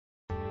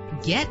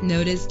Get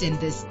noticed in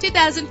this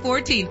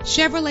 2014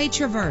 Chevrolet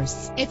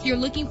Traverse. If you're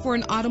looking for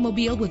an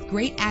automobile with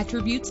great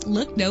attributes,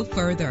 look no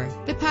further.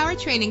 The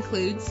powertrain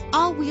includes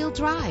all-wheel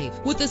drive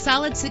with a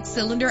solid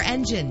 6-cylinder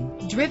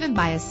engine driven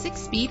by a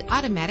 6-speed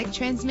automatic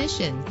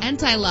transmission.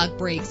 Anti-lock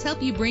brakes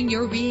help you bring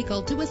your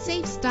vehicle to a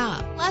safe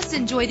stop. Plus,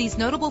 enjoy these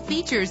notable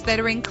features that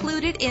are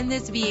included in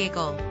this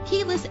vehicle: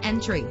 keyless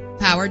entry,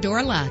 power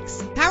door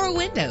locks, power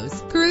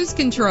windows, cruise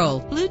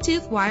control,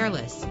 Bluetooth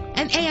wireless,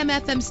 an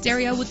AM/FM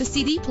stereo with a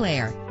CD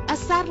player, a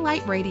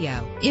satellite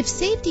radio. If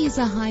safety is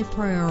a high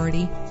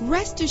priority,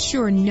 rest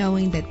assured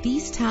knowing that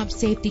these top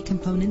safety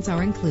components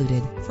are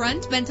included: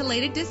 front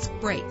ventilated disc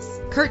brakes,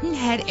 curtain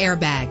head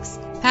airbags,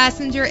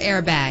 passenger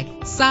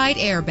airbag, side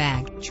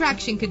airbag,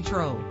 traction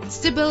control,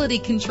 stability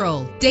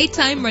control,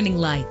 daytime running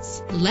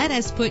lights. Let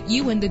us put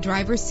you in the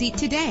driver's seat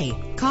today.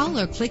 Call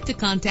or click to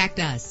contact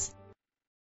us.